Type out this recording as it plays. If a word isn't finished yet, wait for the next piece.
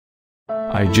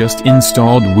I just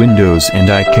installed Windows and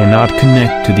I cannot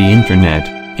connect to the internet,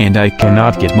 and I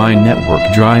cannot get my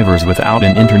network drivers without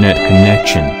an internet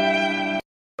connection.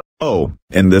 Oh,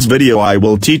 in this video I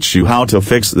will teach you how to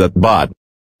fix that, but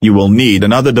you will need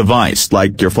another device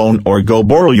like your phone or go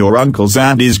borrow your uncle's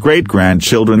auntie's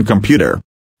great-grandchildren computer.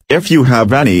 If you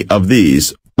have any of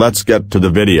these, let's get to the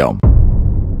video.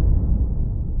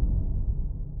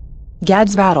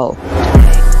 Gad's Battle.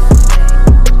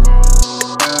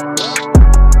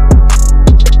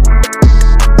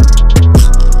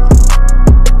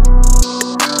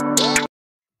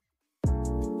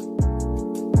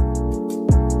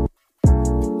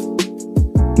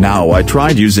 Now I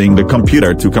tried using the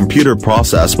computer-to-computer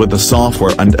process with the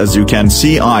software, and as you can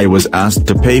see I was asked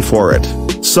to pay for it.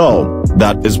 So,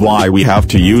 that is why we have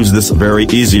to use this very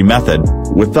easy method,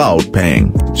 without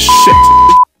paying. Shit!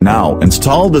 Now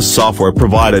install the software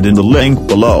provided in the link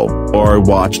below, or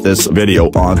watch this video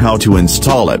on how to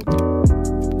install it.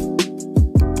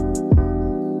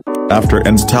 After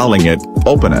installing it,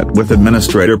 open it with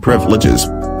administrator privileges.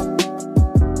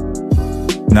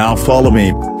 Now follow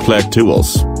me, click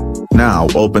Tools. Now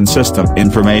open System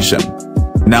Information.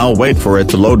 Now wait for it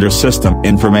to load your system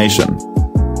information.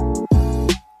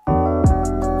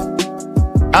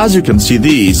 As you can see,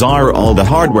 these are all the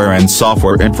hardware and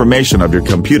software information of your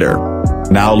computer.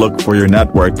 Now look for your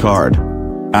network card.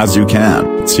 As you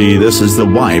can see, this is the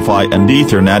Wi-Fi and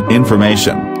Ethernet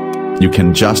information. You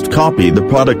can just copy the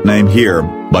product name here,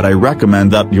 but I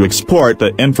recommend that you export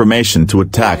the information to a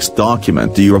text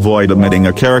document to avoid omitting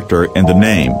a character in the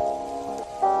name.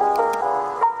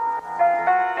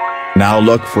 Now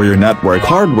look for your network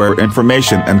hardware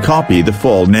information and copy the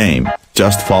full name.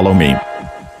 Just follow me.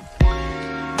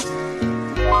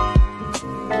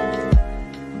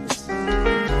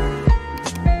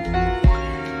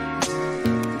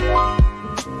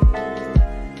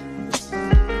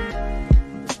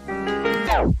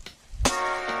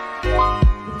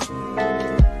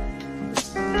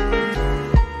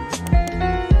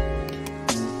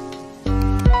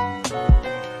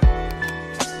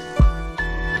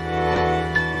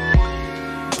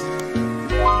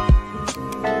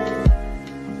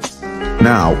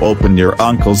 Now open your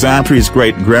uncle's auntie's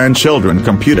great-grandchildren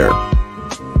computer.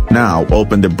 Now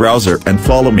open the browser and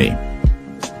follow me.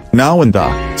 Now in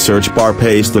the search bar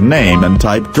paste the name and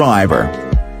type driver.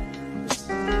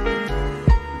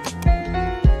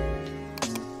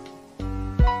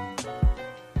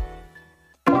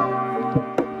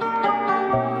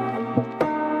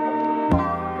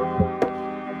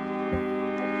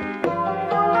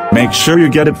 Make sure you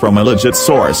get it from a legit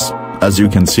source. As you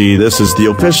can see, this is the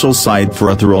official site for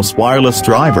Atheros wireless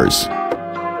drivers.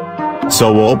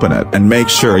 So open it and make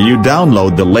sure you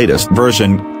download the latest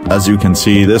version. As you can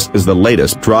see, this is the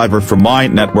latest driver for my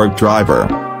network driver.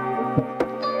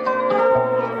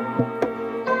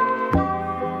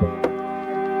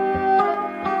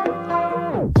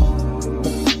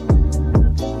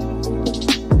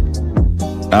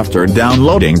 After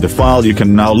downloading the file, you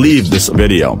can now leave this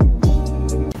video.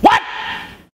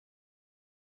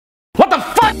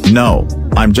 No,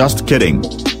 I'm just kidding.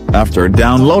 After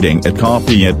downloading it,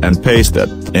 copy it and paste it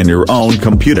in your own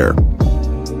computer.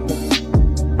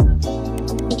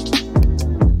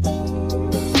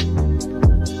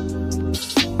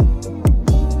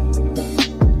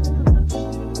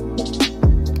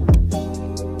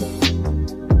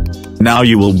 Now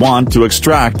you will want to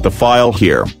extract the file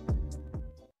here.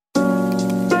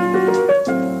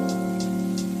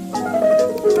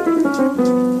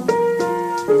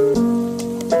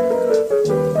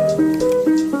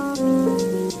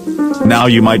 Now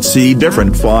you might see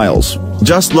different files.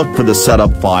 Just look for the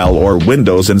setup file or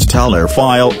Windows installer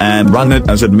file and run it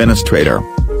as administrator.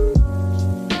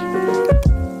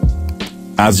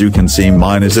 As you can see,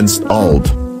 mine is installed.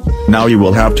 Now you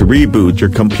will have to reboot your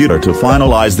computer to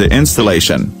finalize the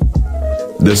installation.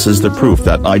 This is the proof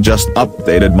that I just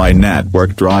updated my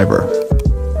network driver.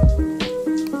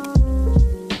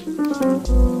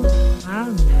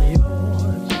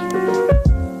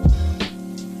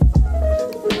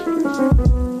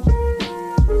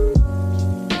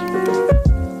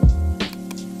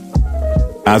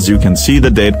 As you can see,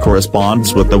 the date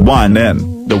corresponds with the one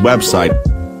in the website.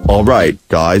 Alright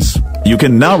guys, you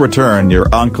can now return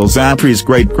your uncle's auntie's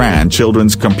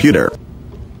great-grandchildren's computer.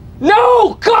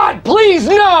 No! God, please,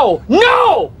 no!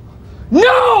 No!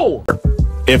 No!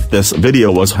 If this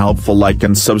video was helpful, like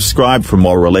and subscribe for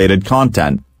more related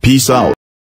content. Peace out.